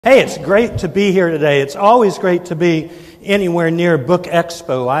Hey, it's great to be here today. It's always great to be anywhere near Book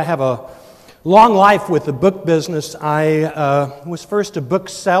Expo. I have a long life with the book business. I was first a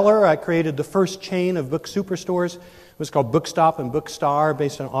bookseller. I created the first chain of book superstores. It was called Bookstop and Bookstar,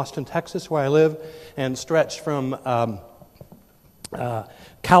 based in Austin, Texas, where I live, and stretched from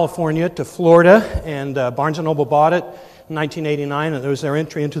California to Florida. And Barnes & Noble bought it in 1989, and it was their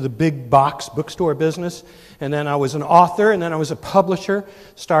entry into the big box bookstore business. And then I was an author, and then I was a publisher,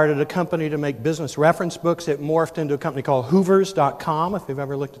 started a company to make business reference books. It morphed into a company called Hoovers.com, if you've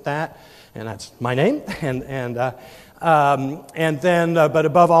ever looked at that, and that's my name. But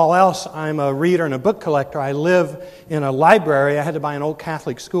above all else, I'm a reader and a book collector. I live in a library. I had to buy an old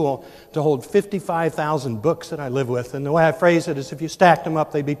Catholic school to hold 55,000 books that I live with. And the way I phrase it is if you stacked them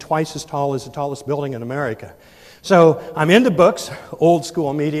up, they'd be twice as tall as the tallest building in America. So I'm into books, old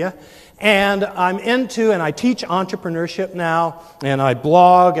school media. And I'm into, and I teach entrepreneurship now, and I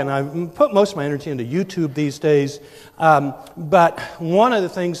blog, and I put most of my energy into YouTube these days. But one of the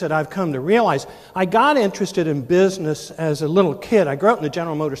things that I've come to realize, I got interested in business as a little kid. I grew up in the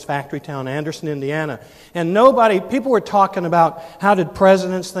General Motors factory town, Anderson, Indiana. And people were talking about how did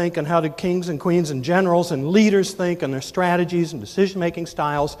presidents think, and how did kings and queens and generals and leaders think, and their strategies and decision-making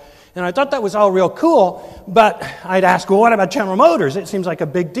styles. And I thought that was all real cool, but I'd ask, well, what about General Motors? It seems like a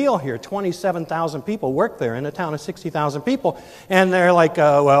big deal here. 27,000 people work there in a town of 60,000 people. And they're like,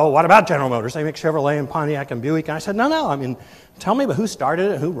 well, what about General Motors? They make Chevrolet and Pontiac and Buick. And I said, no, I mean, tell me about who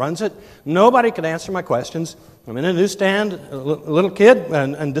started it, who runs it. Nobody could answer my questions. I'm in a newsstand, a little kid,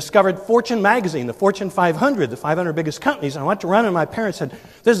 and discovered Fortune magazine, the Fortune 500, the 500 biggest companies. And I went to run, and my parents said,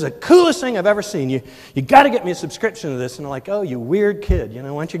 this is the coolest thing I've ever seen. You got to get me a subscription to this. And I'm like, oh, you weird kid. Why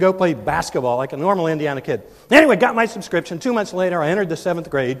don't you go play basketball like a normal Indiana kid? Anyway, got my subscription. 2 months later, I entered the 7th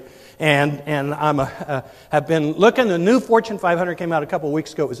grade. And have been looking. The new Fortune 500 came out a couple of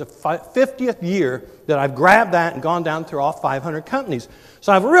weeks ago. It was the 50th year that I've grabbed that and gone down through all 500 companies.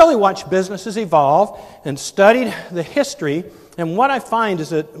 So I've really watched businesses evolve and studied the history. And what I find is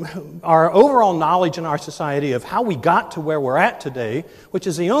that our overall knowledge in our society of how we got to where we're at today, which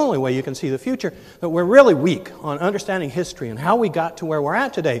is the only way you can see the future, that we're really weak on understanding history and how we got to where we're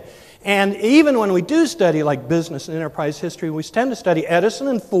at today. And even when we do study like business and enterprise history, we tend to study Edison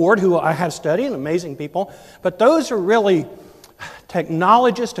and Ford, who I have studied, amazing people, but those are really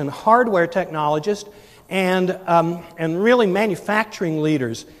technologists and hardware technologists and really manufacturing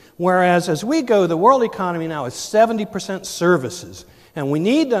leaders. Whereas as we go, the world economy now is 70% services. And we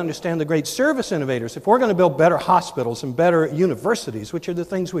need to understand the great service innovators. If we're going to build better hospitals and better universities, which are the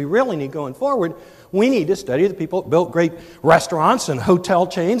things we really need going forward, we need to study the people that built great restaurants and hotel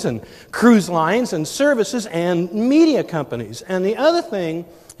chains and cruise lines and services and media companies. And the other thing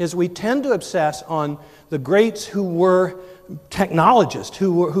is we tend to obsess on the greats who were technologists,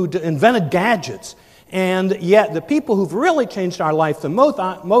 who invented gadgets. And yet, the people who've really changed our life the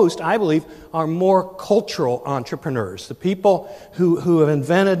most, I believe, are more cultural entrepreneurs, the people who have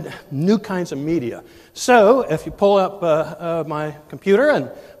invented new kinds of media. So, if you pull up my computer and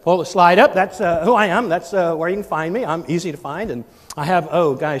pull the slide up, that's who I am. That's where you can find me. I'm easy to find. And I have,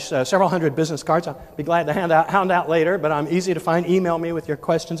 several hundred business cards. I'll be glad to hand out later, but I'm easy to find. Email me with your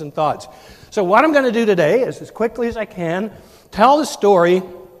questions and thoughts. So, what I'm going to do today is, as quickly as I can, tell the story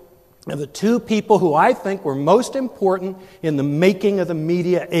of the two people who I think were most important in the making of the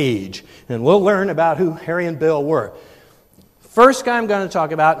media age. And we'll learn about who Harry and Bill were. First guy I'm going to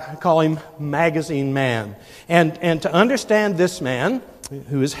talk about, I call him Magazine Man. And to understand this man,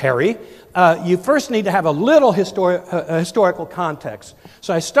 who is Harry, you first need to have a little historical context.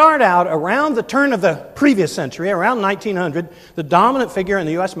 So I start out around the turn of the previous century, around 1900, the dominant figure in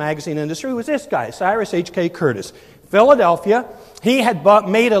the U.S. magazine industry was this guy, Cyrus H.K. Curtis. Philadelphia. He had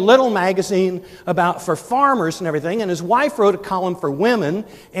made a little magazine for farmers and everything, and his wife wrote a column for women,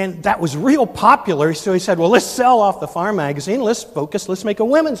 and that was real popular. So he said, well, let's sell off the farm magazine. Let's make a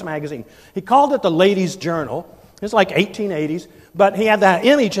women's magazine. He called it the Ladies' Journal. It was like 1880s, but he had that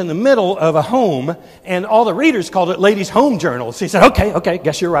image in the middle of a home, and all the readers called it Ladies' Home Journal. So he said, okay,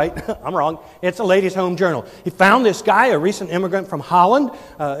 guess you're right. I'm wrong. It's a Ladies' Home Journal. He found this guy, a recent immigrant from Holland,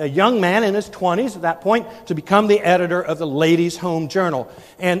 a young man in his 20s at that point, to become the editor of the Ladies' Home Journal.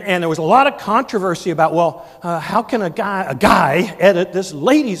 And there was a lot of controversy about, how can a guy edit this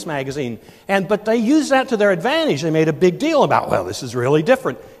ladies' magazine? But they used that to their advantage. They made a big deal about, this is really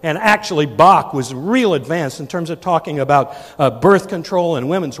different. And actually, Bach was real advanced in terms of talking about birth control and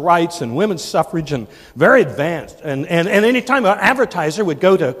women's rights and women's suffrage, and very advanced. And any time an advertiser would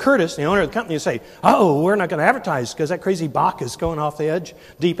go to Curtis, the owner of the company, and say, we're not going to advertise because that crazy Bach is going off the edge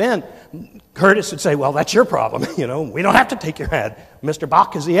deep end, Curtis would say, well, that's your problem. We don't have to take your ad. Mr.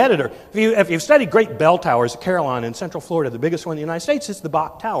 Bach is the editor. If you've studied Great Bell Towers, Caroline in Central Florida, the biggest one in the United States, it's the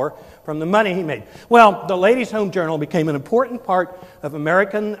Bach Tower from the money he made. Well, the Ladies' Home Journal became an important part of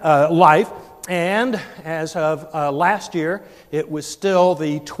American life, and as of last year, it was still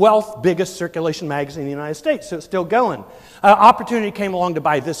the 12th biggest circulation magazine in the United States, so it's still going. Opportunity came along to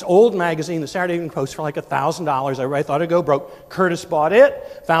buy this old magazine, the Saturday Evening Post, for like $1,000. Everybody thought it'd go broke. Curtis bought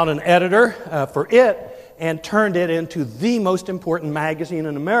it, found an editor for it, and turned it into the most important magazine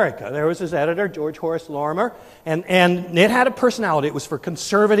in America. There was his editor, George Horace Lorimer, and it had a personality. It was for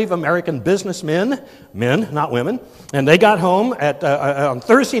conservative American businessmen, men, not women, and they got home on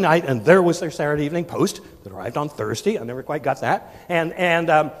Thursday night, and there was their Saturday Evening Post that arrived on Thursday. I never quite got that.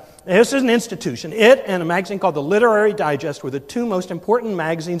 And this is an institution. It and a magazine called the Literary Digest were the two most important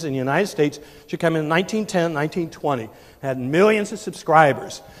magazines in the United States, which came in 1910, 1920. Had millions of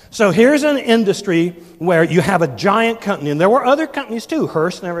subscribers. So here's an industry where you have a giant company, and there were other companies too.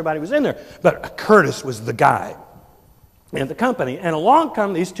 Hearst and everybody was in there, but Curtis was the guy in the company. And along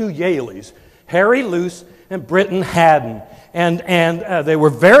come these two Yaleys, Harry Luce and Britton Haddon. And they were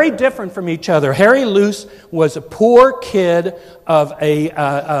very different from each other. Harry Luce was a poor kid of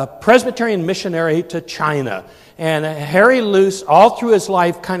a Presbyterian missionary to China. And Harry Luce, all through his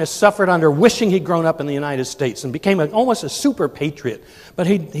life, kind of suffered under wishing he'd grown up in the United States and became almost a super patriot. But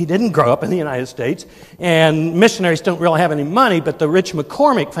he didn't grow up in the United States. And missionaries don't really have any money, but the rich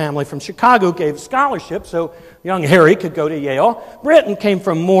McCormick family from Chicago gave scholarships, so young Harry could go to Yale. Britton came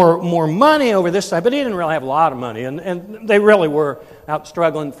from more money over this side, but he didn't really have a lot of money. And they really were out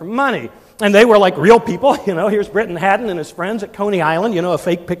struggling for money. And they were like real people, Here's Britton Haddon and his friends at Coney Island, a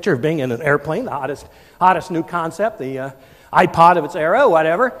fake picture of being in an airplane, the hottest new concept, the iPod of its era,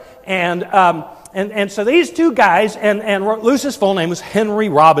 whatever. And so these two guys, and Luce's full name was Henry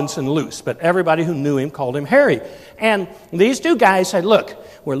Robinson Luce, but everybody who knew him called him Harry. And these two guys said, look,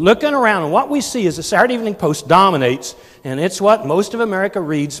 we're looking around, and what we see is the Saturday Evening Post dominates, and it's what most of America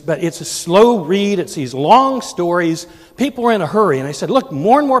reads, but it's a slow read. It's these long stories. People are in a hurry. And I said, look,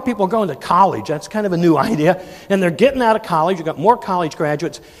 more and more people are going to college. That's kind of a new idea. And they're getting out of college. You've got more college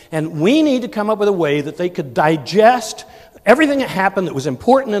graduates. And we need to come up with a way that they could digest everything that happened that was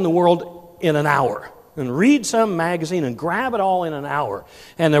important in the world in an hour. And read some magazine and grab it all in an hour.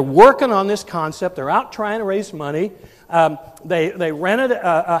 And they're working on this concept. They're out trying to raise money. They rented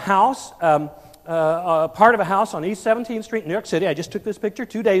a house, part of a house on East 17th Street in New York City. I just took this picture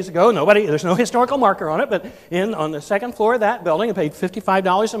 2 days ago. There's no historical marker on it, but on the second floor of that building, I paid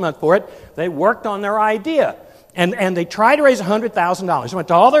 $55 a month for it. They worked on their idea. And they tried to raise $100,000. They went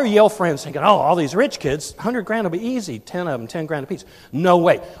to all their Yale friends thinking, all these rich kids, $100,000 will be easy, 10 of them, $10,000 apiece. No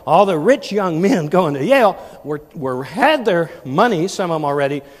way. All the rich young men going to Yale had their money, some of them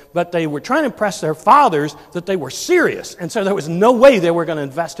already, but they were trying to impress their fathers that they were serious. And so there was no way they were going to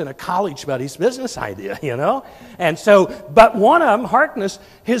invest in a college buddy's business idea, And so, but one of them, Harkness,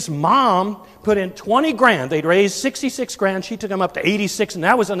 his mom put in $20,000. They'd raised $66,000. She took them up to $86,000, and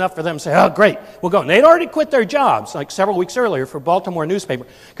that was enough for them to say, oh, great, we'll go. And they'd already quit their jobs, like several weeks earlier, for Baltimore newspaper,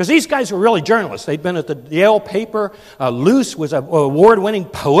 because these guys were really journalists. They'd been at the Yale paper. Luce was an award-winning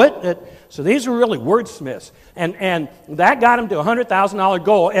poet. So these were really wordsmiths. And that got him to a $100,000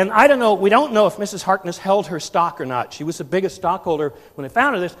 goal. And we don't know if Mrs. Harkness held her stock or not. She was the biggest stockholder when they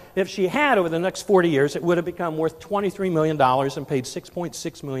founded this. If she had, over the next 40 years, it would have become worth $23 million and paid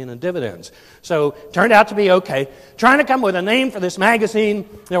 $6.6 million in dividends. So turned out to be okay. Trying to come up with a name for this magazine,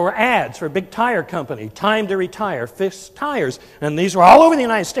 there were ads for a big tire company, Time to Retire, Fisk Tires. And these were all over the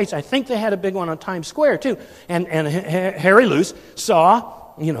United States. I think they had a big one on Times Square, too. And Harry Luce saw,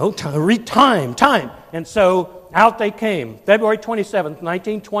 time. And so out they came. February 27th,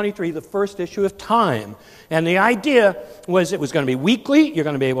 1923, the first issue of Time. And the idea was it was going to be weekly. You're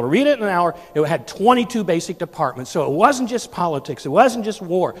going to be able to read it in an hour. It had 22 basic departments. So it wasn't just politics. It wasn't just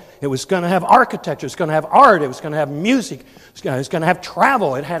war. It was going to have architecture. It was going to have art. It was going to have music. It was going to have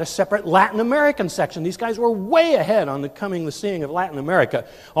travel. It had a separate Latin American section. These guys were way ahead on the seeing of Latin America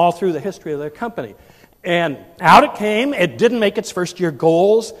all through the history of their company. And out it came. It didn't make its first-year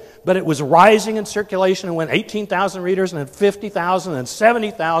goals, but it was rising in circulation and went 18,000 readers and then 50,000 and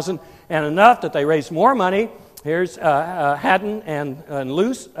 70,000, and enough that they raised more money. Here's Haddon and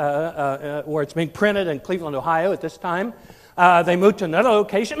Luce, where it's being printed in Cleveland, Ohio at this time. They moved to another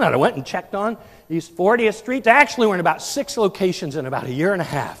location that I went and checked on, East 40th Street. They actually were in about 6 locations in about a year and a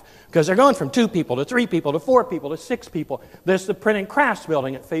half, because they're going from 2 people to 3 people to 4 people to 6 people. There's the Print and Crafts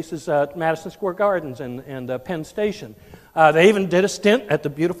building. It faces Madison Square Gardens and Penn Station. They even did a stint at the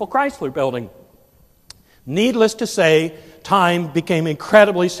beautiful Chrysler building. Needless to say, Time became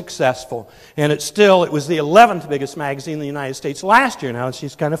incredibly successful, and it was the 11th biggest magazine in the United States last year. Now,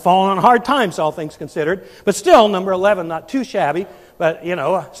 she's kind of fallen on hard times, all things considered, but still, number 11, not too shabby. But,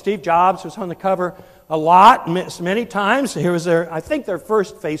 Steve Jobs was on the cover a lot, many times. Here was their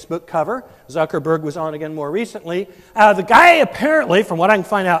first Facebook cover. Zuckerberg was on again more recently. The guy apparently, from what I can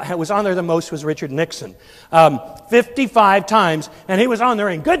find out, was on there the most was Richard Nixon. 55 times, and he was on there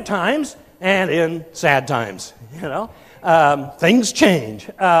in good times and in sad times, Things change.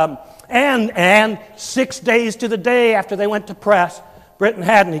 And 6 days to the day after they went to press, Britton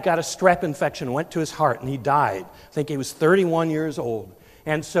Haddon, he got a strep infection, went to his heart, and he died. I think he was 31 years old.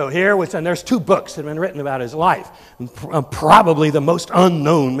 And so and there's 2 books that have been written about his life. Probably the most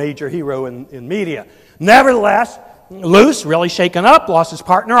unknown major hero in media. Nevertheless, Luce, really shaken up, lost his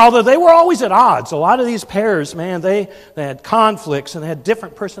partner, although they were always at odds. A lot of these pairs, man, they had conflicts and they had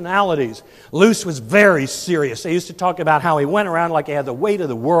different personalities. Luce was very serious. They used to talk about how he went around like he had the weight of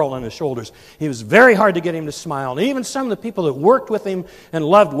the world on his shoulders. It was very hard to get him to smile. And even some of the people that worked with him and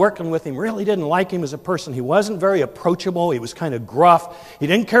loved working with him really didn't like him as a person. He wasn't very approachable. He was kind of gruff. He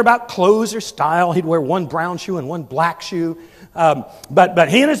didn't care about clothes or style. He'd wear one brown shoe and one black shoe. But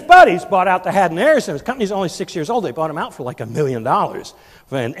he and his buddies bought out the Haddon heirs, and his company's only 6 years old. They bought him out for like $1 million.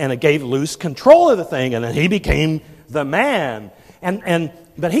 And it gave Luce control of the thing, and then he became the man.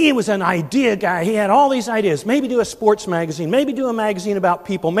 But he was an idea guy. He had all these ideas. Maybe do a sports magazine. Maybe do a magazine about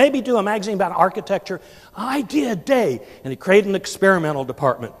people. Maybe do a magazine about architecture. Idea day. And he created an experimental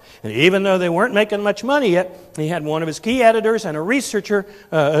department. And even though they weren't making much money yet, he had one of his key editors and a researcher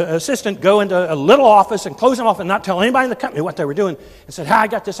assistant go into a little office and close them off and not tell anybody in the company what they were doing. And said, I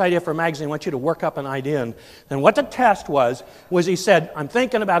got this idea for a magazine. I want you to work up an idea. And what the test was he said, I'm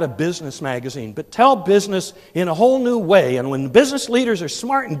thinking about a business magazine, but tell business in a whole new way. And when business leaders are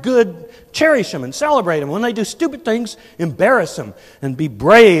smart and good, cherish them and celebrate them. When they do stupid things, embarrass them and be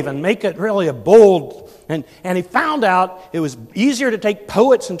brave and make it really a bold. And he found out it was easier to take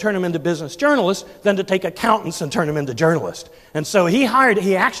poets and turn them into business journalists than to take accountants and turn them into journalists. And so he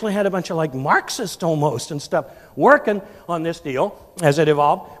actually had a bunch of like Marxists almost and stuff working on this deal as it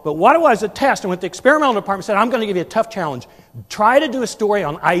evolved. But what it was, a test, and what the experimental department said, I'm going to give you a tough challenge. Try to do a story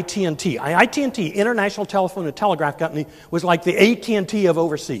on IT&T. IT&T, International Telephone and Telegraph Company, was like the AT&T of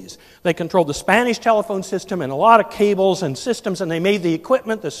overseas. They controlled the Spanish telephone system and a lot of cables and systems, and they made the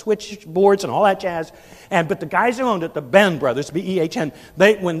equipment, the switchboards, and all that jazz. But the guys who owned it, the Ben brothers, B-E-H-N,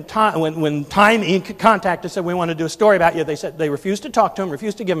 when Time Inc. contacted and said, we want to do a story about you, they said they refused to talk to him,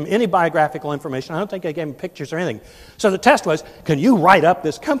 refused to give him any biographical information. I don't think they gave him pictures or anything. So the test was, can you write up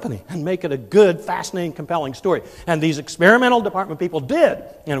this company and make it a good, fascinating, compelling story? And these experimental department people did.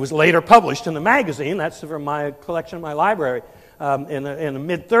 And it was later published in the magazine. That's from my collection in my library in the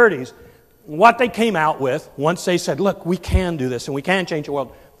mid-30s. What they came out with, once they said, look, we can do this and we can change the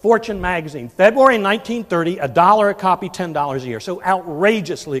world. Fortune magazine, February 1930, $1 a copy, $10 a year. So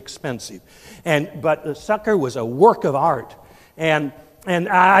outrageously expensive. But the sucker was a work of art. And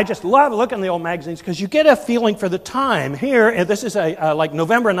I just love looking at the old magazines because you get a feeling for the time. Here, and this is a like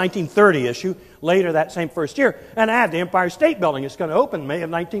November 1930 issue, later that same first year. And I have the Empire State Building. It's going to open May of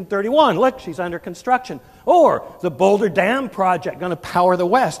 1931. Look, she's under construction. Or the Boulder Dam project going to power the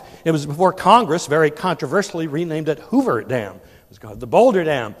West. It was before Congress very controversially renamed it Hoover Dam. It was called the Boulder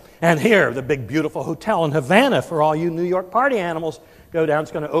Dam. And here, the big, beautiful hotel in Havana for all you New York party animals go down.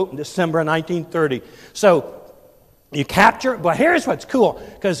 It's going to open December 1930. So you capture, but here's what's cool,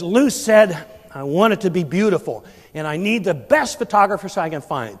 because Luce said, I want it to be beautiful, and I need the best photographers I can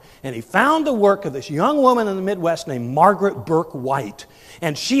find. And he found the work of this young woman in the Midwest named Margaret Burke White.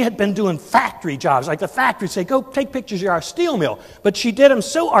 And she had been doing factory jobs, like the factory say, go take pictures of our steel mill. But she did them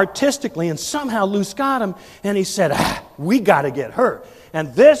so artistically, and somehow Luce got them, and he said, we got to get her.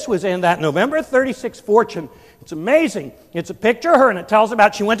 And this was in that November 36 Fortune. It's amazing. It's a picture of her, and it tells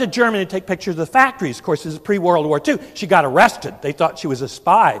about she went to Germany to take pictures of the factories. Of course, this is pre-World War II. She got arrested. They thought she was a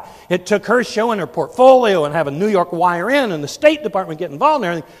spy. It took her showing her portfolio and having New York Wire in and the State Department get involved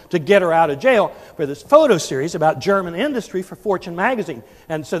and everything to get her out of jail for this photo series about German industry for Fortune magazine.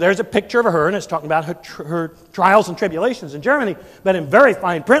 And so there's a picture of her, and it's talking about her trials and tribulations in Germany, but in very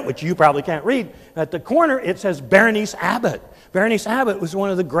fine print, which you probably can't read. At the corner, it says Berenice Abbott. Berenice Abbott was one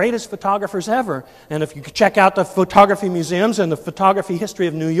of the greatest photographers ever. And if you could check out the photography museums and the photography history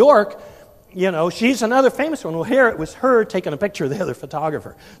of New York, she's another famous one. Well, here it was her taking a picture of the other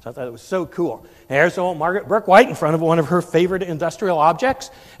photographer. So I thought it was so cool. There's old Margaret Burke White in front of one of her favorite industrial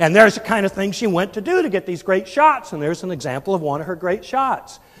objects. And there's the kind of thing she went to do to get these great shots. And there's an example of one of her great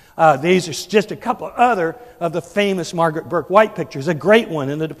shots. These are just a couple of other of the famous Margaret Burke White pictures. A great one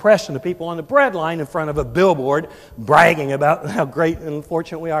in the Depression, the people on the bread line in front of a billboard bragging about how great and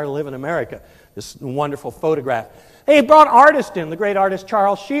fortunate we are to live in America. This wonderful photograph. He brought artists in, the great artist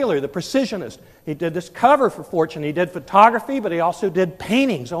Charles Sheeler, the precisionist. He did this cover for Fortune. He did photography, but he also did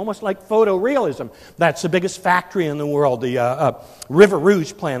paintings, almost like photorealism. That's the biggest factory in the world, the River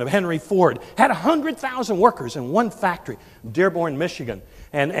Rouge plant of Henry Ford. Had 100,000 workers in one factory, Dearborn, Michigan.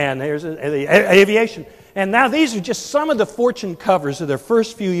 And there's the aviation. And now these are just some of the Fortune covers of their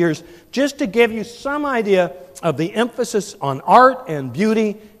first few years, just to give you some idea of the emphasis on art and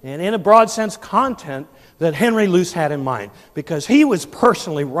beauty and, in a broad sense, content that Henry Luce had in mind, because he was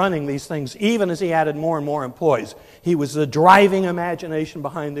personally running these things even as he added more and more employees. He was the driving imagination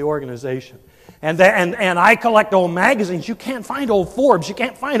behind the organization. And I collect old magazines. You can't find old Forbes. You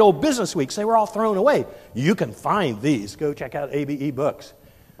can't find old Business Weeks. They were all thrown away. You can find these. Go check out ABE Books.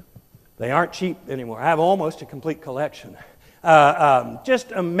 They aren't cheap anymore. I have almost a complete collection.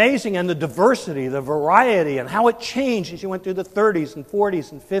 Just amazing, and the diversity, the variety, and how it changed as you went through the 30s and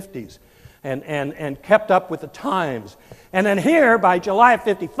 40s and 50s. And kept up with the times. And then here, by July of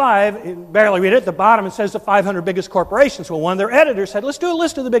 55, you barely read it, at the bottom it says the 500 biggest corporations. Well, one of their editors said, let's do a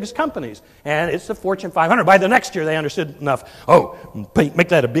list of the biggest companies. And it's the Fortune 500. By the next year, they understood enough. Oh, make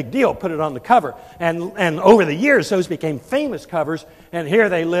that a big deal, put it on the cover. And over the years, those became famous covers. And here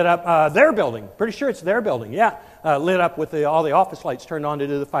they lit up their building. Pretty sure it's their building, yeah. Lit up with all the office lights turned on to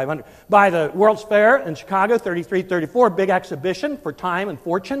do the 500. By the World's Fair in Chicago, 33, 34, big exhibition for Time and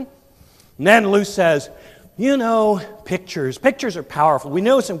Fortune. And then Luce says, pictures are powerful. We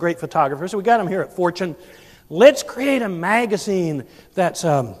know some great photographers. We got them here at Fortune. Let's create a magazine that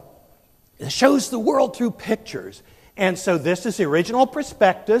shows the world through pictures. And so this is the original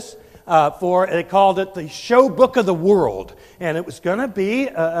prospectus they called it the Show Book of the World. And it was going to be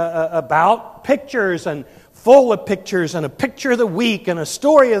about pictures and full of pictures and a picture of the week and a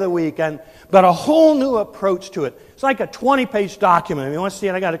story of the week, but a whole new approach to it. It's like a 20-page document. If you want to see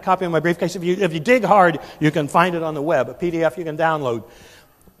it, I got a copy in my briefcase. If you dig hard, you can find it on the web, a PDF you can download.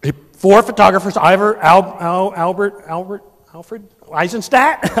 4 photographers, Alfred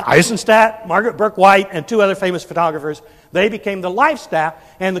Eisenstadt, Margaret Burke White, and 2 other famous photographers. They became the Life staff,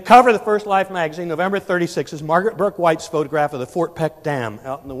 and the cover of the first Life magazine, November 36, is Margaret Burke White's photograph of the Fort Peck Dam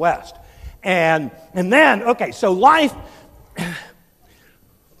out in the West. And then, so Life,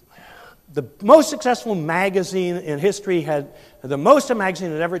 the most successful magazine in history the most a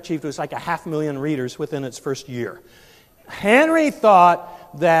magazine had ever achieved was like 500,000 readers within its first year. Henry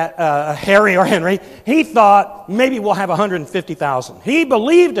thought that, he thought maybe we'll have 150,000. He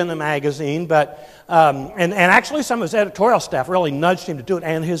believed in the magazine, but, and actually some of his editorial staff really nudged him to do it,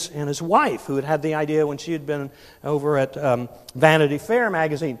 and his wife, who had the idea when she had been over at Vanity Fair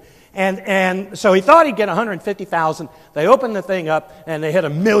magazine. And so he thought he'd get 150,000. They opened the thing up, and they hit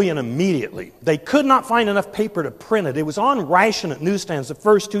 1 million immediately. They could not find enough paper to print it. It was on ration at newsstands the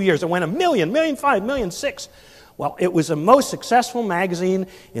first 2 years. It went 1 million, 1,500,000, 1,600,000. Well, it was the most successful magazine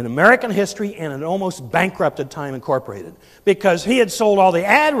in American history, and it almost bankrupted Time Incorporated because he had sold all the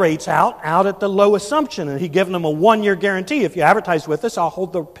ad rates out at the low assumption, and he'd given them a 1-year guarantee. If you advertise with us, I'll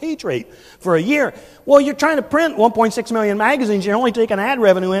hold the page rate for a year. Well, you're trying to print 1.6 million magazines. You're only taking ad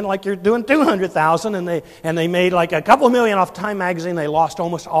revenue in like you're doing 200,000, and they made like a couple of million off Time magazine. They lost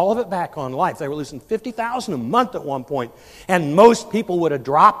almost all of it back on Life. They were losing 50,000 a month at one point, and most people would have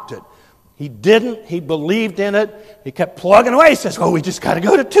dropped it. He didn't. He believed in it. He kept plugging away. He says, we just got to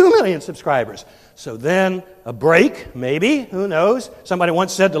go to 2 million subscribers. So then a break, maybe, who knows? Somebody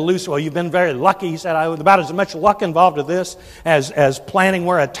once said to Luce, you've been very lucky. He said, about as much luck involved with this as planning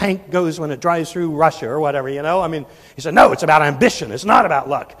where a tank goes when it drives through Russia or whatever, he said, no, it's about ambition. It's not about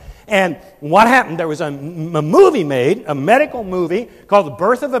luck. And what happened? There was a movie made, a medical movie called The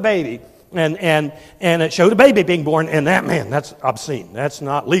Birth of a Baby. And it showed a baby being born, and that's obscene. That's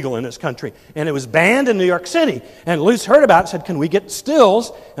not legal in this country. And it was banned in New York City. And Luce heard about it and said, can we get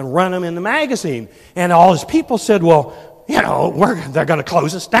stills and run them in the magazine? And all his people said, they're going to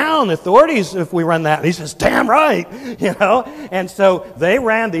close us down, the authorities, if we run that. And he says, damn right, And so they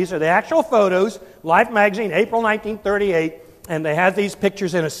ran, these are the actual photos, Life magazine, April 1938. And they had these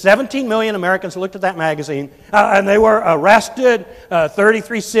pictures in it. 17 million Americans looked at that magazine, and they were arrested.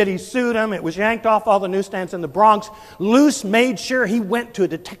 33 cities sued them. It was yanked off all the newsstands in the Bronx. Luce made sure he went to a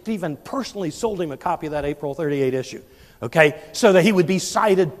detective and personally sold him a copy of that April 38 issue. okay, so that he would be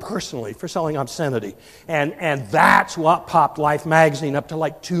cited personally for selling obscenity. And that's what popped Life magazine up to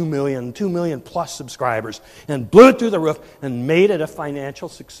like 2 million plus subscribers, and blew it through the roof and made it a financial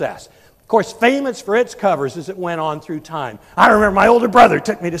success. Of course, famous for its covers as it went on through time. I remember my older brother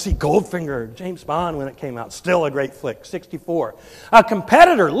took me to see Goldfinger, James Bond, when it came out. Still a great flick, 64. A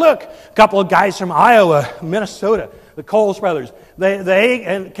competitor, look, a couple of guys from Iowa, Minnesota, the Coles brothers.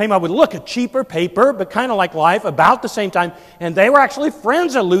 They came up with, look, a cheaper paper, but kind of like Life, about the same time. And they were actually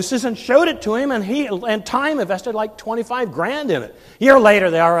friends of Luce's and showed it to him, and Time invested like 25 grand in it. A year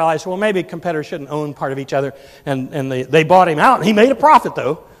later, they all realized, well, maybe competitors shouldn't own part of each other, and they bought him out. He made a profit,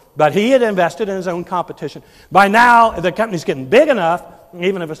 though. But he had invested in his own competition. By now, the company's getting big enough,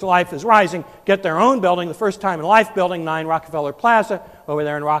 even if its Life is rising, get their own building, the first time in Life building, 9 Rockefeller Plaza, over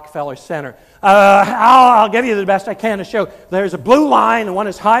there in Rockefeller Center. I'll give you the best I can to show. There's a blue line, and one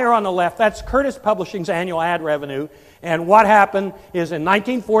is higher on the left. That's Curtis Publishing's annual ad revenue. And what happened is in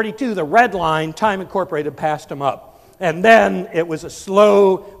 1942, the red line, Time Incorporated, passed them up. And then it was a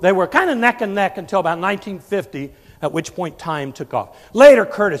slow, they were kind of neck and neck until about 1950, at which point Time took off. Later,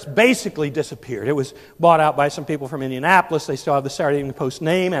 Curtis basically disappeared. It was bought out by some people from Indianapolis. They still have the Saturday Evening Post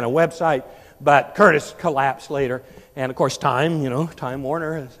name and a website, but Curtis collapsed later. And of course, Time, Time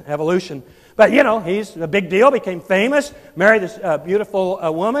Warner, evolution. But, he's a big deal, became famous, married this beautiful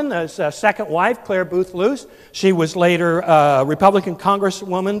woman, his second wife, Claire Booth Luce. She was later a Republican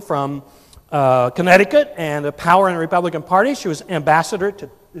congresswoman from Connecticut and a power in the Republican Party. She was ambassador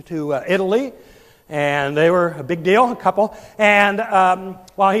to Italy. And they were a big deal, a couple. And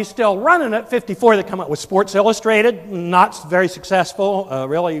while he's still running at 54, they come up with Sports Illustrated. Not very successful, a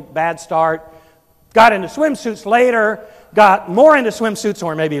really bad start. Got into swimsuits later, got more into swimsuits,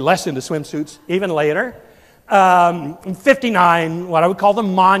 or maybe less into swimsuits even later. In 59, what I would call the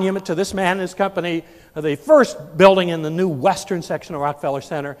monument to this man and his company, the first building in the new western section of Rockefeller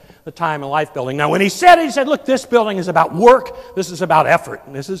Center, the Time and Life building. Now, when he said it, he said, look, this building is about work, this is about effort.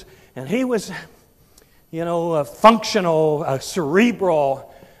 And he was, a functional,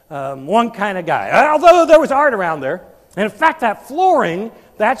 cerebral, one kind of guy. Although there was art around there. And in fact, that flooring,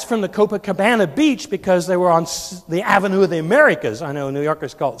 that's from the Copacabana beach because they were on the Avenue of the Americas. I know New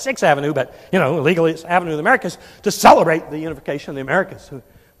Yorkers call it 6th Avenue, but, legally it's Avenue of the Americas to celebrate the unification of the Americas.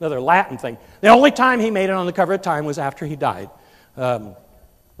 Another Latin thing. The only time he made it on the cover of Time was after he died. Died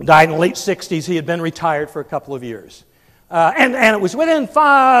in the late 60s. He had been retired for a couple of years. And it was within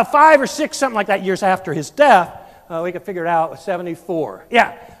 5 or 6, something like that, years after his death. We could figure it out, 74.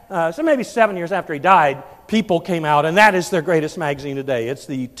 Yeah, so maybe 7 years after he died, People came out, and that is their greatest magazine today. It's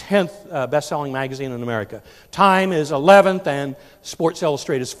the 10th best-selling magazine in America. Time is 11th, and Sports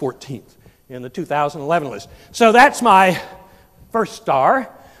Illustrated is 14th in the 2011 list. So that's my first star.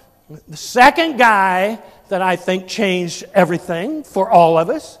 The second guy that I think changed everything for all of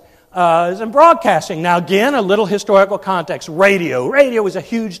us is in broadcasting. Now, again, a little historical context. Radio. Radio was a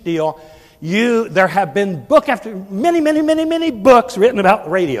huge deal. There have been book after many books written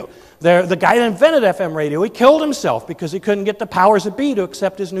about radio. The guy that invented FM radio, he killed himself because he couldn't get the powers that be to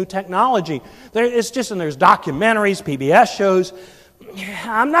accept his new technology. There's documentaries, PBS shows.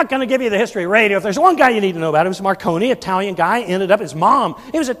 I'm not going to give you the history of radio. If there's one guy you need to know about, it was Marconi, Italian guy, ended up his mom.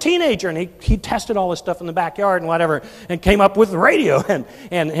 He was a teenager, and he tested all this stuff in the backyard and whatever, and came up with radio, and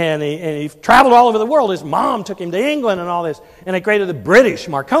he traveled all over the world. His mom took him to England and all this, and they created the British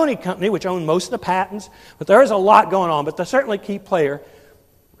Marconi Company, which owned most of the patents. But there is a lot going on, but the certainly key player.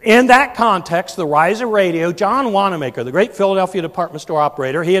 In that context, the rise of radio, John Wanamaker, the great Philadelphia department store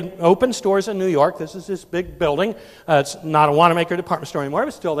operator, he had opened stores in New York. This is this big building. It's not a Wanamaker department store anymore,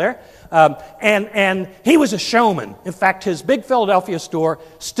 but still there. And he was a showman. In fact, his big Philadelphia store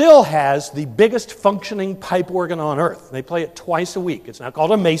still has the biggest functioning pipe organ on earth. They play it twice a week. It's now called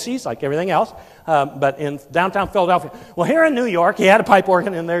a Macy's, like everything else, but in downtown Philadelphia. Well, here in New York, he had a pipe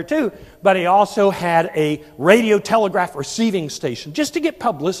organ in there too, but he also had a radio telegraph receiving station just to get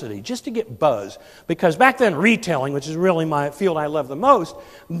publicity, just to get buzz. Because back then, retailing, which is really my field I love the most,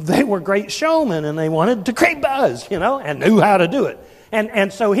 they were great showmen and they wanted to create buzz, and knew how to do it.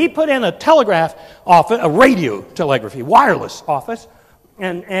 And so he put in a telegraph office, a radio telegraphy, wireless office,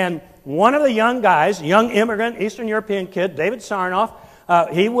 and one of the young guys, a young immigrant, Eastern European kid, David Sarnoff,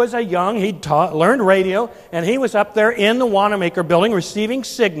 he'd learned radio, and he was up there in the Wanamaker building receiving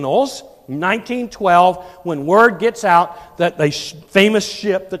signals. 1912, when word gets out that the famous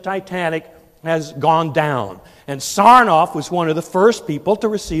ship, the Titanic, has gone down. And Sarnoff was one of the first people to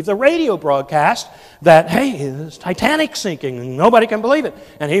receive the radio broadcast that, hey, this Titanic's sinking, and nobody can believe it.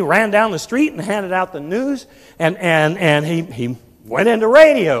 And he ran down the street and handed out the news, and he went into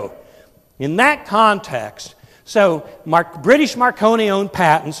radio. In that context, So British Marconi owned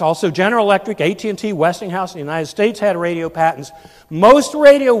patents. Also General Electric, AT&T, Westinghouse in the United States had radio patents. Most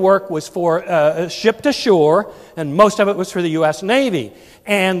radio work was for ship to shore, and most of it was for the U.S. Navy.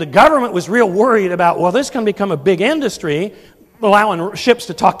 And the government was real worried about, well, this can become a big industry, allowing ships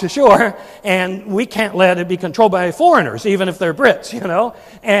to talk to shore, and we can't let it be controlled by foreigners, even if they're Brits, you know.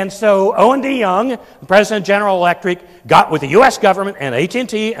 And so O&D Young, the president of General Electric, got with the U.S. government and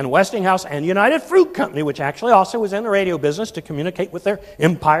AT&T and Westinghouse and United Fruit Company, which actually also was in the radio business, to communicate with their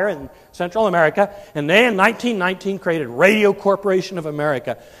empire in Central America. And they, in 1919, created Radio Corporation of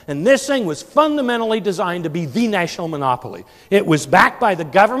America. And this thing was fundamentally designed to be the national monopoly. It was backed by the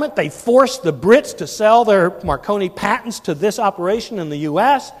government. They forced the Brits to sell their Marconi patents to this operation in the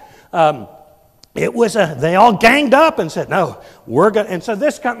U.S. They all ganged up and said, no, we're going to. And so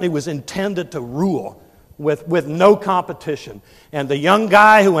this company was intended to rule with no competition. And the young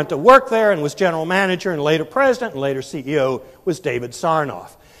guy who went to work there and was general manager and later president and later CEO was David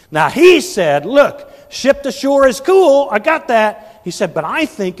Sarnoff. Now he said, look, ship to shore is cool, I got that. He said, but I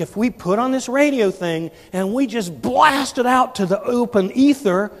think if we put on this radio thing and we just blast it out to the open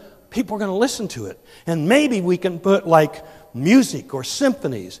ether, people are going to listen to it. And maybe we can put like music or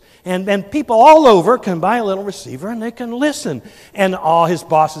symphonies. And then people all over can buy a little receiver and they can listen. And all his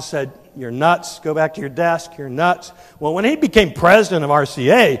bosses said, you're nuts, go back to your desk, you're nuts. Well, when he became president of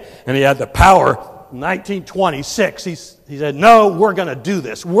RCA and he had the power, 1926, he said, no, we're going to do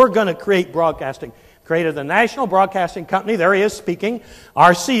this. We're going to create broadcasting. Created the National Broadcasting Company. There he is speaking.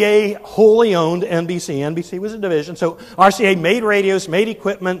 RCA wholly owned NBC. NBC was a division. So RCA made radios, made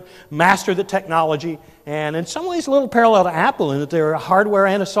equipment, mastered the technology. And in some ways a little parallel to Apple in that they're a hardware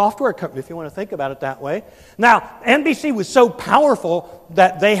and a software company, if you want to think about it that way. Now, NBC was so powerful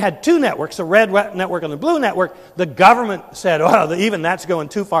that they had two networks, the red network and the blue network. The government said, oh, even that's going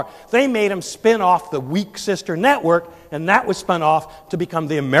too far. They made them spin off the weak sister network, and that was spun off to become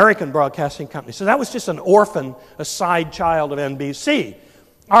the American Broadcasting Company. So that was just an orphan, a side child of NBC.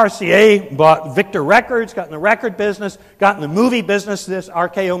 RCA bought Victor Records, got in the record business, got in the movie business. This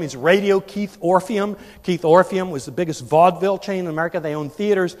RKO means Radio Keith Orpheum. Keith Orpheum was the biggest vaudeville chain in America. They owned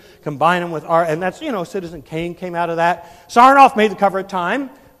theaters, combined them with and that's, Citizen Kane came out of that. Sarnoff made the cover of Time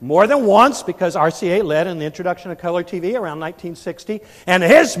more than once because RCA led in the introduction of color TV around 1960. And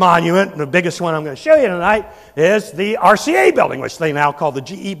his monument, the biggest one I'm going to show you tonight, is the RCA building, which they now call the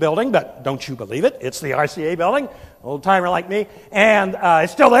GE building, but don't you believe it? It's the RCA building. Old-timer like me. And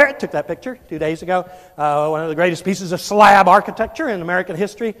it's still there. I took that picture 2 days ago. One of the greatest pieces of slab architecture in American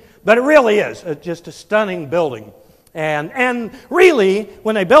history. But it really is just a stunning building. And really,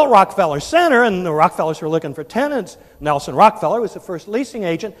 when they built Rockefeller Center, and the Rockefellers were looking for tenants, Nelson Rockefeller was the first leasing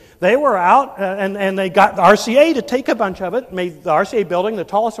agent, they were out, and they got the RCA to take a bunch of it, made the RCA building the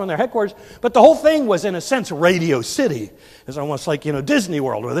tallest one in their headquarters, but the whole thing was, in a sense, Radio City. It's almost like, Disney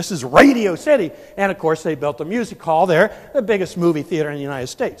World, where this is Radio City. And, of course, they built a music hall there, the biggest movie theater in the United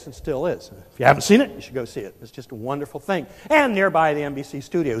States, and still is. If you haven't seen it, you should go see it. It's just a wonderful thing. And nearby the NBC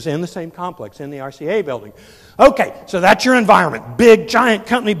studios, in the same complex, in the RCA building. Okay, so that's your environment. Big, giant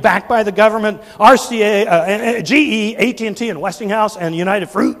company backed by the government. RCA, GE, AT&T, and Westinghouse, and United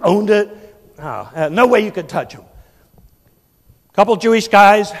Fruit owned it. No way you could touch them. A couple Jewish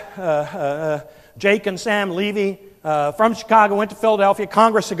guys, Jake and Sam Levy, from Chicago, went to Philadelphia,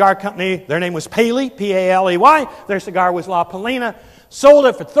 Congress Cigar Company. Their name was Paley, P-A-L-E-Y. Their cigar was La Polina. Sold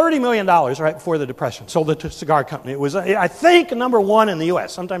it for $30 million right before the Depression. Sold it to a cigar company. It was, I think, #1 in the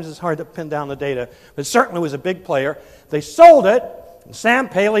U.S. Sometimes it's hard to pin down the data, but it certainly was a big player. They sold it. Sam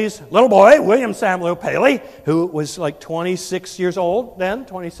Paley's little boy, William Samuel Paley, who was like 26 years old then,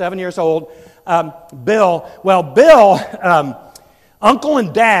 27 years old, Bill, Uncle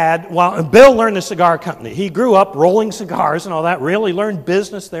and Dad, Bill learned the cigar company. He grew up rolling cigars and all that, really learned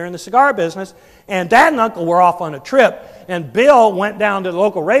business there in the cigar business. And Dad and Uncle were off on a trip, and Bill went down to the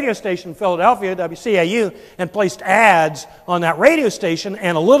local radio station in Philadelphia, WCAU, and placed ads on that radio station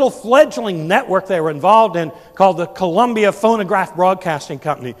and a little fledgling network they were involved in called the Columbia Phonograph Broadcasting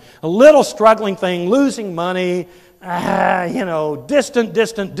Company. A little struggling thing, losing money,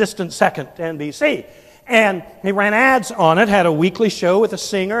 distant second to NBC. And he ran ads on it, had a weekly show with a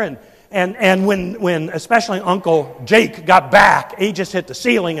singer, and when especially Uncle Jake got back, he just hit the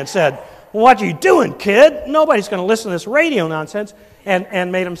ceiling and said, "What are you doing, kid? Nobody's going to listen to this radio nonsense,"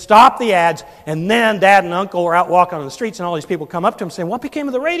 and made him stop the ads. And then Dad and Uncle were out walking on the streets, and all these people come up to him saying, "What became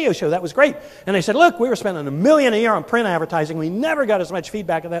of the radio show? That was great." And they said, "Look, we were spending $1 million a year on print advertising. We never got as much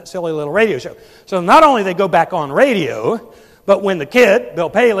feedback of that silly little radio show." So not only did they go back on radio, but when the kid,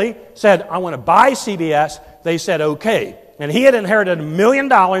 Bill Paley, said, "I want to buy CBS," they said, "Okay." And he had inherited $1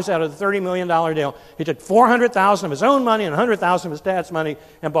 million out of the $30 million deal. He took $400,000 of his own money and $100,000 of his dad's money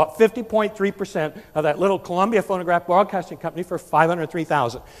and bought 50.3% of that little Columbia Phonograph Broadcasting Company for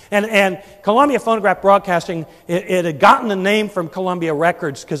 $503,000. And Columbia Phonograph Broadcasting, it had gotten the name from Columbia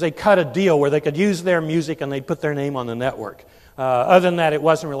Records because they cut a deal where they could use their music and they'd put their name on the network. Other than that, it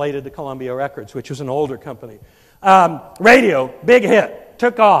wasn't related to Columbia Records, which was an older company. Radio, big hit,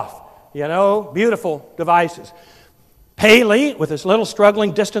 took off. You know, beautiful devices. Paley, with his little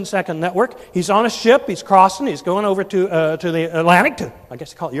struggling distant second network, he's on a ship, he's crossing, he's going over to the Atlantic, to, I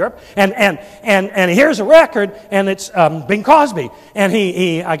guess you call it Europe, and he hears a record, and it's Bing Crosby. And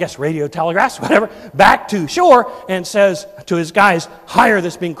he, I guess, radio telegraphs, whatever, back to shore and says to his guys, hire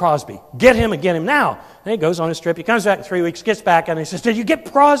this Bing Crosby. Get him and get him now. And he goes on his trip, he comes back in 3 weeks, gets back, and he says, did you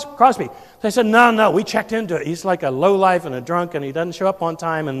get Crosby? They said, no, we checked into it. He's like a lowlife and a drunk, and he doesn't show up on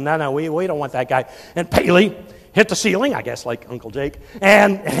time, and no, we don't want that guy. And Paley hit the ceiling, I guess, like Uncle Jake,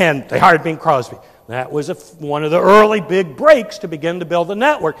 and they hired Bing Crosby. That was one of the early big breaks to begin to build the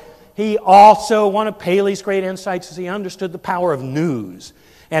network. He also, one of Paley's great insights is he understood the power of news.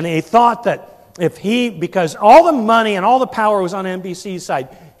 And he thought that because all the money and all the power was on NBC's side,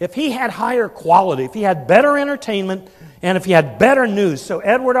 if he had higher quality, if he had better entertainment, and if he had better news. So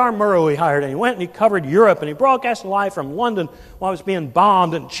Edward R. Murrow he hired, and he went and he covered Europe, and he broadcast live from London while it was being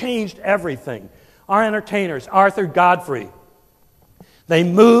bombed and changed everything. Our entertainers, Arthur Godfrey, they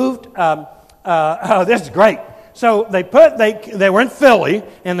moved, this is great. So they were in Philly,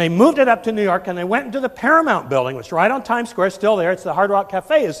 and they moved it up to New York, and they went into the Paramount building, which is right on Times Square, still there. It's the Hard Rock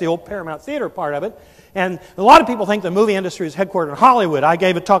Cafe, is the old Paramount Theater part of it. And a lot of people think the movie industry is headquartered in Hollywood. I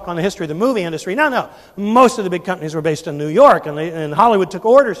gave a talk on the history of the movie industry. No. Most of the big companies were based in New York, and Hollywood took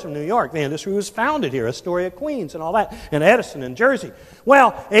orders from New York. The industry was founded here, Astoria, Queens, and all that, and Edison in Jersey.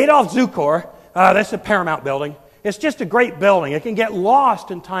 Well, Adolph Zukor, that's the Paramount building. It's just a great building. It can get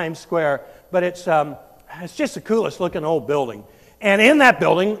lost in Times Square, but it's just the coolest looking old building. And in that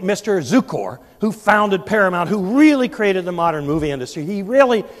building, Mr. Zukor, who founded Paramount, who really created the modern movie industry, he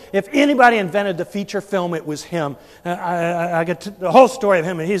really, if anybody invented the feature film, it was him. I get the whole story of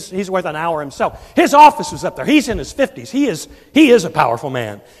him, and he's worth an hour himself. His office was up there. He's in his 50s. He is a powerful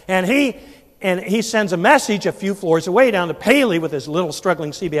man. And he sends a message a few floors away down to Paley with his little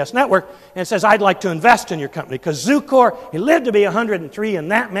struggling CBS network and says, I'd like to invest in your company. Because Zukor, he lived to be 103,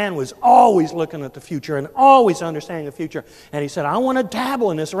 and that man was always looking at the future and always understanding the future. And he said, I want to dabble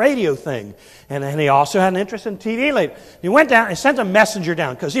in this radio thing. And then he also had an interest in TV later. He went down and sent a messenger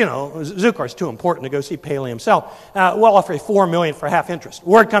down because, Zukor's too important to go see Paley himself. We'll offer you $4 million for half interest.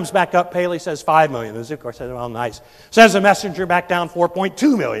 Word comes back up, Paley says $5 million. And Zukor says, well, nice. Sends a messenger back down,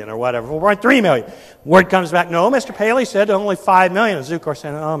 $4.2 million or whatever, $4.3 million. Word comes back, no, Mr. Paley said only $5 million. And Zukor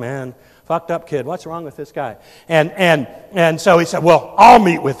said, oh man, fucked up kid, what's wrong with this guy? And so he said, well, I'll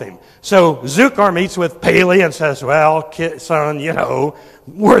meet with him. So Zukor meets with Paley and says, well, kid, son,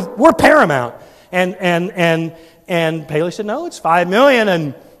 we're Paramount. And Paley said, no, it's $5 million,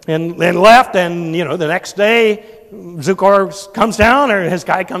 and then left. And the next day, Zukor comes down, or his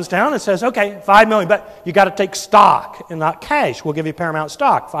guy comes down and says, okay, $5 million, but you got to take stock and not cash. We'll give you Paramount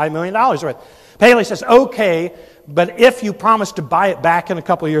stock, $5 million worth. Paley says, okay, but if you promise to buy it back in a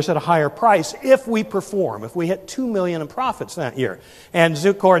couple of years at a higher price, if we perform, if we hit $2 million in profits that year. And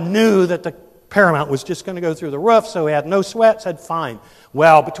Zukor knew that the Paramount was just going to go through the roof, so he had no sweat, said fine.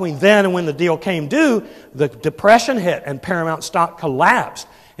 Well, between then and when the deal came due, the Depression hit and Paramount stock collapsed.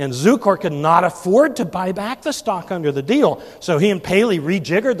 And Zukor could not afford to buy back the stock under the deal. So he and Paley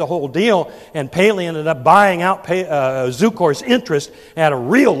rejiggered the whole deal, and Paley ended up buying out Zukor's interest at a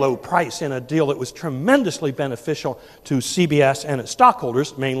real low price in a deal that was tremendously beneficial to CBS and its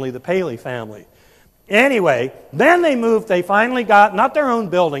stockholders, mainly the Paley family. Anyway, then they finally got, not their own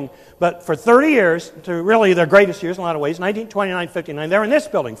building, but for 30 years, to really their greatest years in a lot of ways, 1929-59, they were in this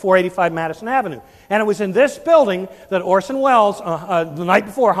building, 485 Madison Avenue. And it was in this building that Orson Welles, the night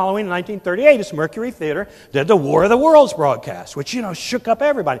before Halloween in 1938, his Mercury Theater, did the War of the Worlds broadcast, which, shook up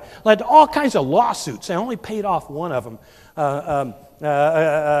everybody. Led to all kinds of lawsuits. They only paid off one of them.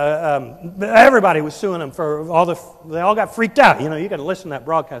 Everybody was suing them for they all got freaked out. You got to listen to that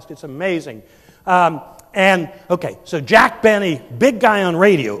broadcast. It's amazing. So Jack Benny, big guy on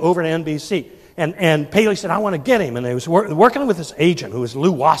radio over at NBC, and Paley said, I want to get him. And they was working with this agent who was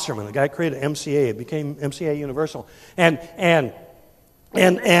Lou Wasserman, the guy who created MCA. It became MCA Universal. And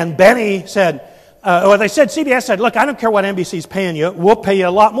Benny said, well, they said, CBS said, look, I don't care what NBC's paying you. We'll pay you a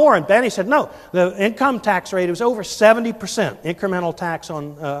lot more. And Benny said, no, the income tax rate was over 70%, incremental tax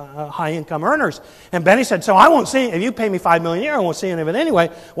on high-income earners. And Benny said, so I won't see, if you pay me $5 million a year, I won't see any of it anyway.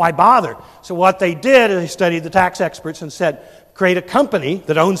 Why bother? So what they did is they studied the tax experts and said, create a company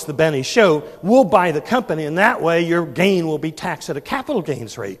that owns the Benny show. We'll buy the company, and that way your gain will be taxed at a capital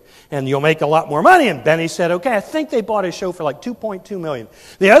gains rate, and you'll make a lot more money. And Benny said, okay, I think they bought his show for like $2.2 million.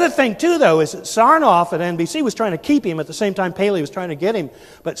 The other thing, too, though, is that Sarnoff at NBC was trying to keep him at the same time Paley was trying to get him.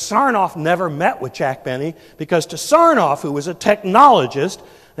 But Sarnoff never met with Jack Benny, because to Sarnoff, who was a technologist,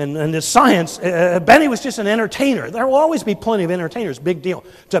 and the science, Benny was just an entertainer. There will always be plenty of entertainers, big deal.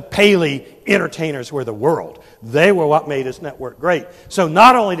 To Paley, entertainers were the world. They were what made his network great. So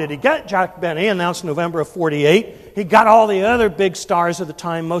not only did he get Jack Benny, announced November of '48, he got all the other big stars of the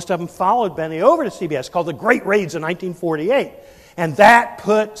time. Most of them followed Benny over to CBS, called the Great Raids in 1948. And that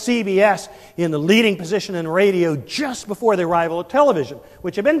put CBS in the leading position in radio just before the arrival of television,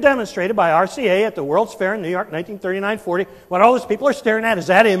 which had been demonstrated by RCA at the World's Fair in New York, 1939-40. What all those people are staring at is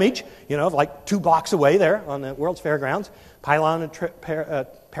that image, you know, like 2 blocks away there on the World's Fair grounds, pylon and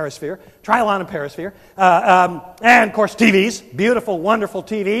perisphere, trilon and perisphere. And, of course, TVs, beautiful, wonderful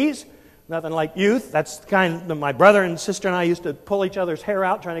TVs. Nothing like youth. That's the kind of, my brother and sister and I used to pull each other's hair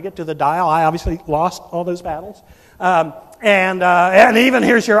out trying to get to the dial. I obviously lost all those battles. And even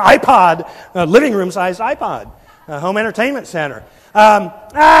here's your iPod, living room-sized iPod, home entertainment center.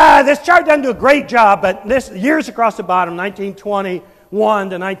 This chart doesn't do a great job, but this years across the bottom, 1921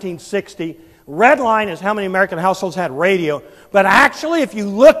 to 1960. Red line is how many American households had radio. But actually, if you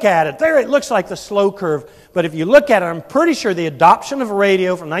look at it, there it looks like the slow curve. But if you look at it, I'm pretty sure the adoption of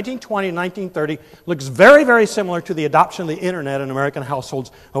radio from 1920 to 1930 looks very, very similar to the adoption of the internet in American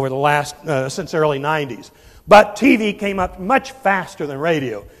households over the last, since the early 90s. But TV came up much faster than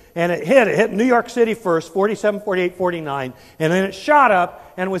radio. And it hit New York City first, 47, 48, 49. And then it shot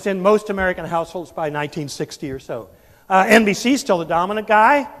up and was in most American households by 1960 or so. NBC's still the dominant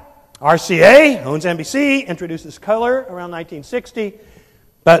guy. RCA owns NBC, introduces color around 1960.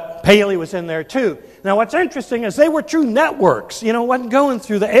 But Paley was in there too. Now what's interesting is they were true networks. You know, it wasn't going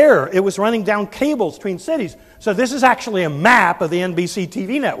through the air. It was running down cables between cities. So this is actually a map of the NBC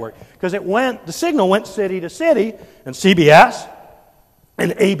TV network. Because the signal went city to city, and CBS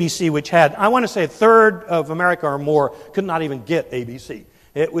and ABC, which had, I want to say, a third of America or more, could not even get ABC.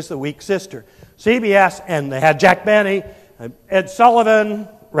 It was the weak sister. CBS, and they had Jack Benny, Ed Sullivan,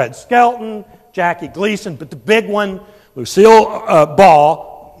 Red Skelton, Jackie Gleason, but the big one, Lucille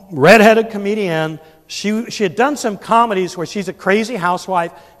Ball, redheaded comedian. She had done some comedies where she's a crazy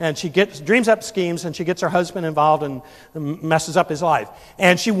housewife and she dreams up schemes and she gets her husband involved and messes up his life.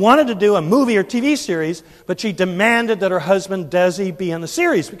 And she wanted to do a movie or TV series, but she demanded that her husband, Desi, be in the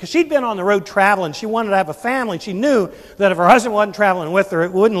series because she'd been on the road traveling. She wanted to have a family. She knew that if her husband wasn't traveling with her,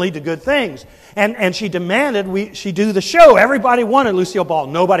 it wouldn't lead to good things. And she demanded she do the show. Everybody wanted Lucille Ball.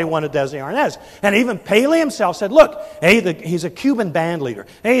 Nobody wanted Desi Arnaz. And even Paley himself said, look, A, he's a Cuban band leader.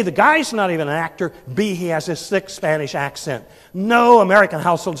 A, the guy's not even an actor. B, he has this thick Spanish accent. No American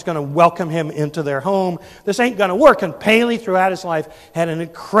household's going to welcome him into their home. This ain't going to work. And Paley, throughout his life, had an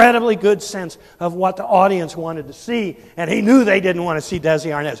incredibly good sense of what the audience wanted to see. And he knew they didn't want to see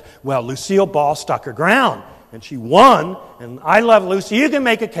Desi Arnaz. Well, Lucille Ball stuck her ground. And she won, and I Love Lucy. You can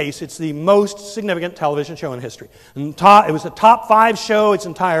make a case. It's the most significant television show in history. And it was a top 5 show its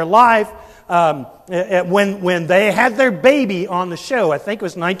entire life. When they had their baby on the show, I think it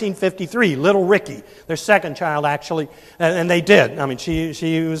was 1953, Little Ricky, their second child actually, and they did. I mean,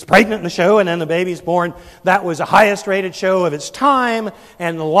 she was pregnant in the show, and then the baby's born. That was the highest rated show of its time,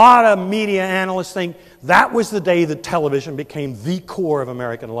 and a lot of media analysts think that was the day that television became the core of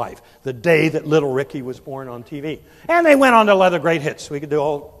American life, the day that Little Ricky was born on TV. And they went on to other great hits. We could do a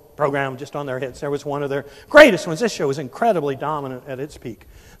whole program just on their hits. There was one of their greatest ones. This show was incredibly dominant at its peak.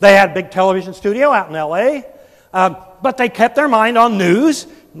 They had a big television studio out in L.A., but they kept their mind on news.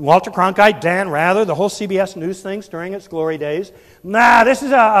 Walter Cronkite, Dan Rather, the whole CBS News things during its glory days. This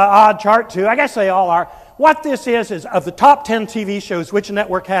is an odd chart, too. I guess they all are. What this is of the top 10 TV shows, which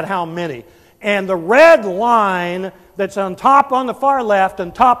network had how many? And the red line that's on top on the far left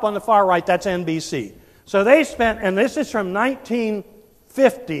and top on the far right, that's NBC. So they spent, and this is from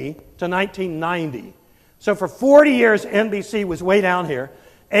 1950 to 1990. So for 40 years, NBC was way down here.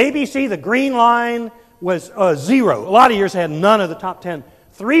 ABC, the green line, was 0. A lot of years had none of the top 10.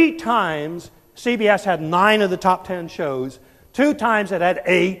 3 times, CBS had 9 of the top 10 shows. 2 times it had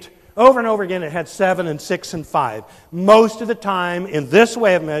 8. Over and over again, it had 7 and 6 and 5. Most of the time, in this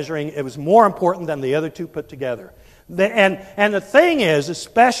way of measuring, it was more important than the other 2 put together. And the thing is,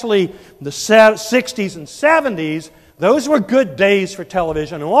 especially the 60s and 70s, those were good days for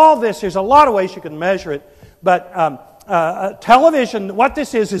television. And all this, there's a lot of ways you can measure it. But television, what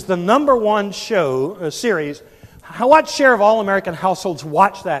this is the number one show, series. What share of all American households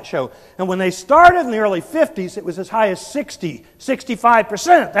watch that show? And when they started in the early 50s, it was as high as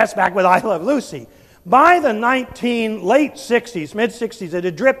 65%. That's back with I Love Lucy. By the late 60s, mid-60s, it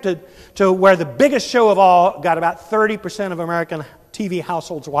had drifted to where the biggest show of all got about 30% of American TV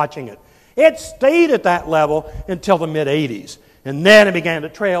households watching it. It stayed at that level until the mid-80s. And then it began to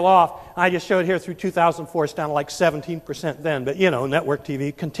trail off. I just showed here through 2004, it's down to like 17% then. But, network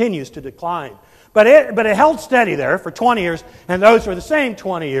TV continues to decline. But it held steady there for 20 years, and those were the same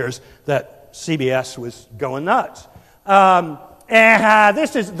 20 years that CBS was going nuts. The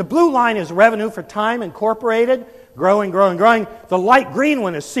blue line is revenue for Time Incorporated, growing. The light green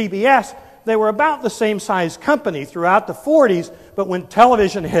one is CBS. They were about the same size company throughout the 40s, but when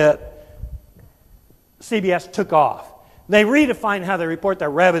television hit, CBS took off. They redefined how they report their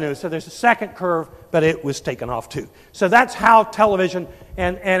revenue, so there's a second curve, but it was taken off too. So that's how television,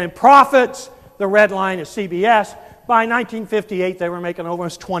 and in profits, the red line is CBS. By 1958, they were making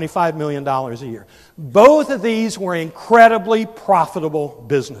almost $25 million a year. Both of these were incredibly profitable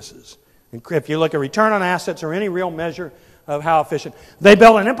businesses. If you look at return on assets or any real measure of how efficient. They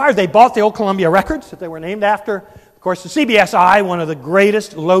built an empire. They bought the old Columbia Records that they were named after. Of course, the CBSI, one of the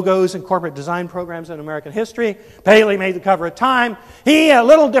greatest logos and corporate design programs in American history. Paley made the cover of Time. He, a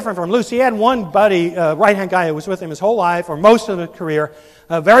little different from Lucy, he had one buddy, right-hand guy who was with him his whole life, or most of his career.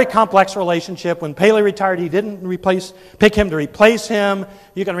 A very complex relationship. When Paley retired, he didn't pick him to replace him.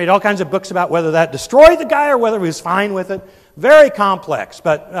 You can read all kinds of books about whether that destroyed the guy or whether he was fine with it. Very complex,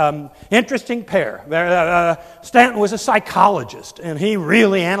 but interesting pair. Stanton was a psychologist, and he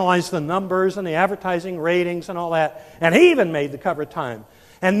really analyzed the numbers and the advertising ratings and all that. And he even made the cover of Time.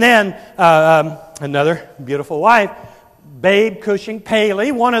 And then another beautiful wife, Babe Cushing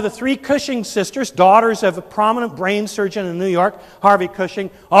Paley, one of the three Cushing sisters, daughters of a prominent brain surgeon in New York, Harvey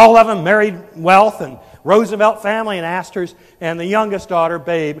Cushing. All of them married wealth and Roosevelt family and Astors, and the youngest daughter,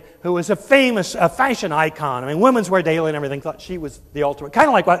 Babe, who was a famous fashion icon. I mean, Women's Wear Daily and everything thought she was the ultimate, kind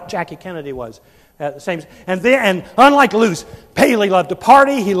of like what Jackie Kennedy was. And unlike Luce, Paley loved to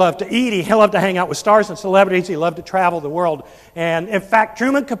party, he loved to eat, he loved to hang out with stars and celebrities, he loved to travel the world. And in fact,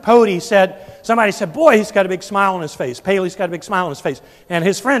 Truman Capote somebody said, boy, he's got a big smile on his face. Paley's got a big smile on his face. And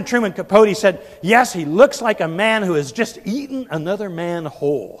his friend Truman Capote said, yes, he looks like a man who has just eaten another man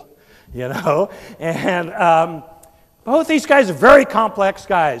whole. And both these guys are very complex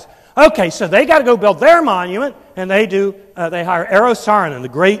guys. Okay, so they got to go build their monument, and they hire Eero Saarinen, the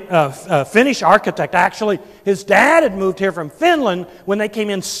great Finnish architect. Actually, his dad had moved here from Finland when they came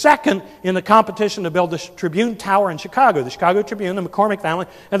in second in the competition to build the Tribune Tower in Chicago. The Chicago Tribune, the McCormick family,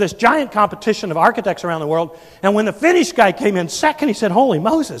 and this giant competition of architects around the world. And when the Finnish guy came in second, he said, holy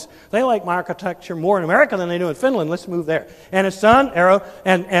Moses, they like my architecture more in America than they do in Finland. Let's move there. And his son, Eero,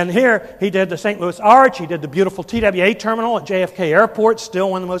 and here he did the St. Louis Arch. He did the beautiful TWA terminal at JFK Airport,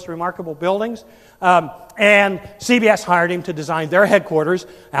 still one of the most remarkable buildings. And CBS hired him to design their headquarters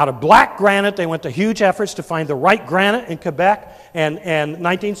out of black granite. They went to huge efforts to find the right granite in Quebec, and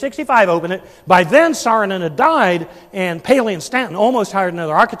 1965 opened it. By then, Saarinen had died, and Paley and Stanton almost hired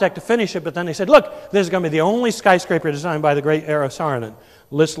another architect to finish it, but then they said, look, this is going to be the only skyscraper designed by the great Eero Saarinen.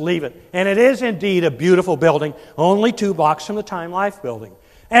 Let's leave it. And it is indeed a beautiful building, only 2 blocks from the Time Life building.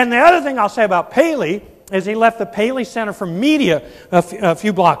 And the other thing I'll say about Paley is he left the Paley Center for Media a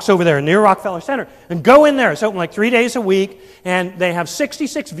few blocks over there near Rockefeller Center. And go in there. It's open like 3 days a week. And they have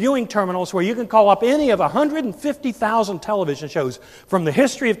 66 viewing terminals where you can call up any of 150,000 television shows from the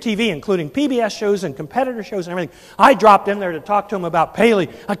history of TV, including PBS shows and competitor shows and everything. I dropped in there to talk to him about Paley.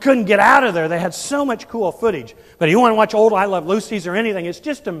 I couldn't get out of there. They had so much cool footage. But if you want to watch old I Love Lucy's or anything, it's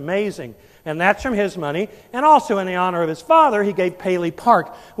just amazing. And that's from his money. And also in the honor of his father, he gave Paley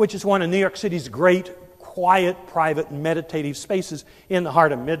Park, which is one of New York City's great quiet, private, meditative spaces in the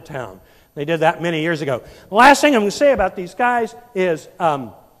heart of Midtown. They did that many years ago. The last thing I'm going to say about these guys is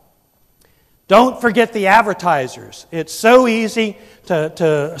don't forget the advertisers. It's so easy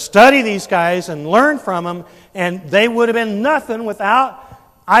to study these guys and learn from them, and they would have been nothing without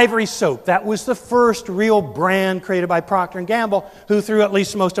Ivory Soap. That was the first real brand created by Procter & Gamble, who through at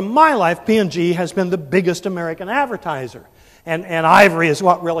least most of my life, P&G has been the biggest American advertiser. And ivory is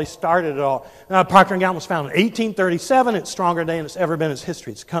what really started it all. Procter & Gamble was founded in 1837. It's stronger today than it's ever been in its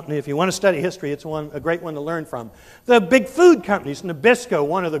history. It's a company, if you want to study history, it's a great one to learn from. The big food companies, Nabisco,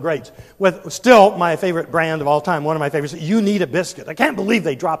 one of the greats, with still my favorite brand of all time, one of my favorites, You Need a Biscuit. I can't believe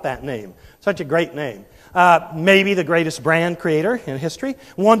they dropped that name. Such a great name. Maybe the greatest brand creator in history.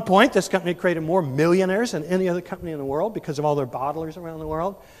 At one point, this company created more millionaires than any other company in the world because of all their bottlers around the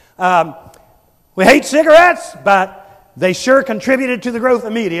world. We hate cigarettes, but they sure contributed to the growth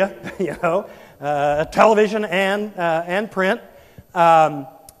of media, television and print,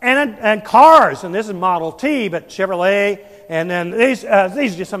 and cars. And this is Model T, but Chevrolet. And then these are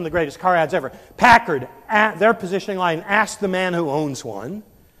just some of the greatest car ads ever. Packard, their positioning line, ask the man who owns one.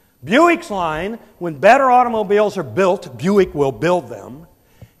 Buick's line, when better automobiles are built, Buick will build them.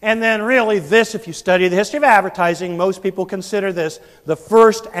 And then really this, if you study the history of advertising, most people consider this the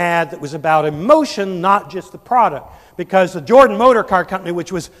first ad that was about emotion, not just the product. Because the Jordan Motor Car Company,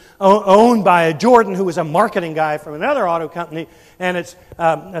 which was owned by a Jordan who was a marketing guy from another auto company, and it's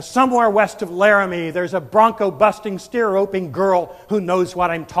somewhere west of Laramie, there's a bronco-busting, steer-roping girl who knows what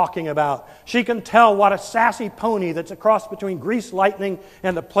I'm talking about. She can tell what a sassy pony that's a cross between Grease Lightning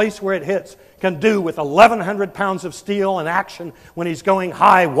and the place where it hits can do with 1,100 pounds of steel and action when he's going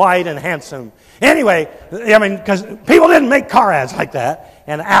high, wide, and handsome. Anyway, because people didn't make car ads like that,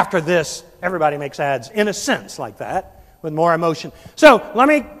 and after this, everybody makes ads in a sense like that with more emotion. So let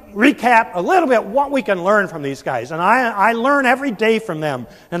me recap a little bit what we can learn from these guys. And I learn every day from them.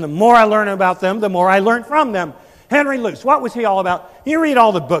 And the more I learn about them, the more I learn from them. Henry Luce, what was he all about? You read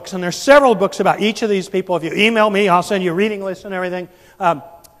all the books, and there's several books about each of these people. If you email me, I'll send you a reading list and everything.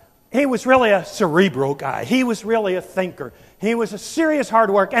 He was really a cerebral guy. He was really a thinker. He was a serious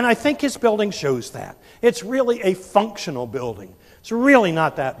hard work, and I think his building shows that. It's really a functional building. It's really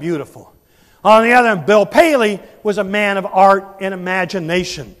not that beautiful. On the other hand, Bill Paley was a man of art and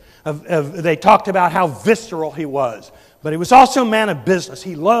imagination. They talked about how visceral he was. But he was also a man of business.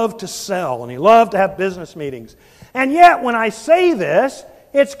 He loved to sell, and he loved to have business meetings. And yet, when I say this,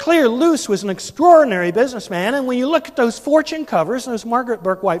 it's clear Luce was an extraordinary businessman. And when you look at those Fortune covers, those Margaret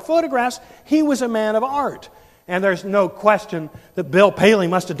Burke White photographs, he was a man of art. And there's no question that Bill Paley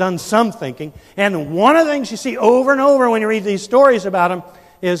must have done some thinking. And one of the things you see over and over when you read these stories about him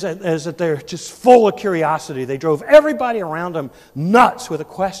is that they're just full of curiosity. They drove everybody around them nuts with the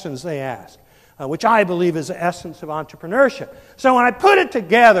questions they asked, which I believe is the essence of entrepreneurship. So when I put it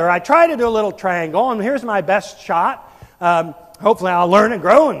together, I try to do a little triangle, and here's my best shot. Hopefully I'll learn and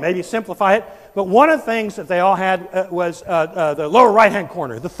grow and maybe simplify it. But one of the things that they all had was the lower right-hand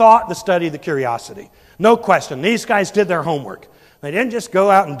corner, the thought, the study, the curiosity. No question. These guys did their homework. They didn't just go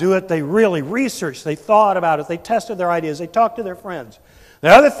out and do it. They really researched. They thought about it. They tested their ideas. They talked to their friends. The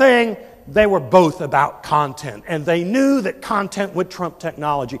other thing, they were both about content, and they knew that content would trump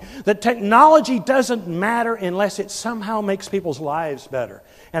technology. That technology doesn't matter unless it somehow makes people's lives better.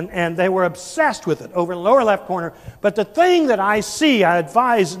 And they were obsessed with it over in the lower left corner. But the thing that I see, I've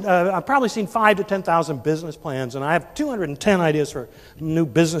probably seen 5,000 to 10,000 business plans, and I have 210 ideas for new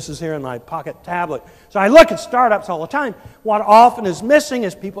businesses here in my pocket tablet. So I look at startups all the time. What often is missing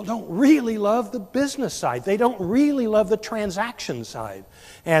is people don't really love the business side. They don't really love the transaction side.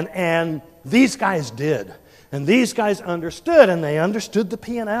 And these guys did. And these guys understood, and they understood the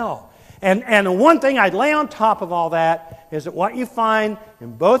P&L. And the one thing I'd lay on top of all that is that what you find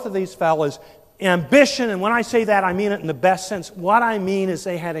in both of these fellas, ambition, and when I say that, I mean it in the best sense. What I mean is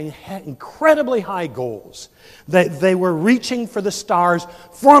they had incredibly high goals. They were reaching for the stars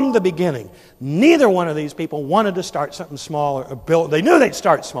from the beginning. Neither one of these people wanted to start something small or build. They knew they'd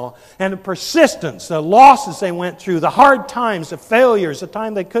start small. And the persistence, the losses they went through, the hard times, the failures, the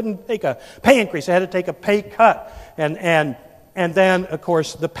time they couldn't take a pay increase, they had to take a pay cut, and then, of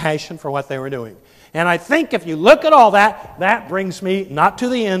course, the passion for what they were doing. And I think if you look at all that, that brings me not to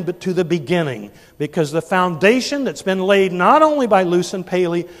the end, but to the beginning. Because the foundation that's been laid not only by Luce and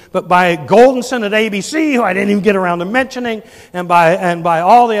Paley, but by Goldenson at ABC, who I didn't even get around to mentioning, and by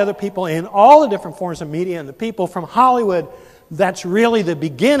all the other people in all the different forms of media and the people from Hollywood, that's really the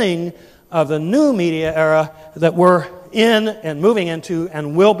beginning of the new media era that we're in and moving into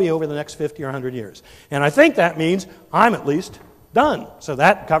and will be over the next 50 or 100 years. And I think that means I'm at least done. So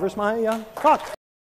that covers my talk.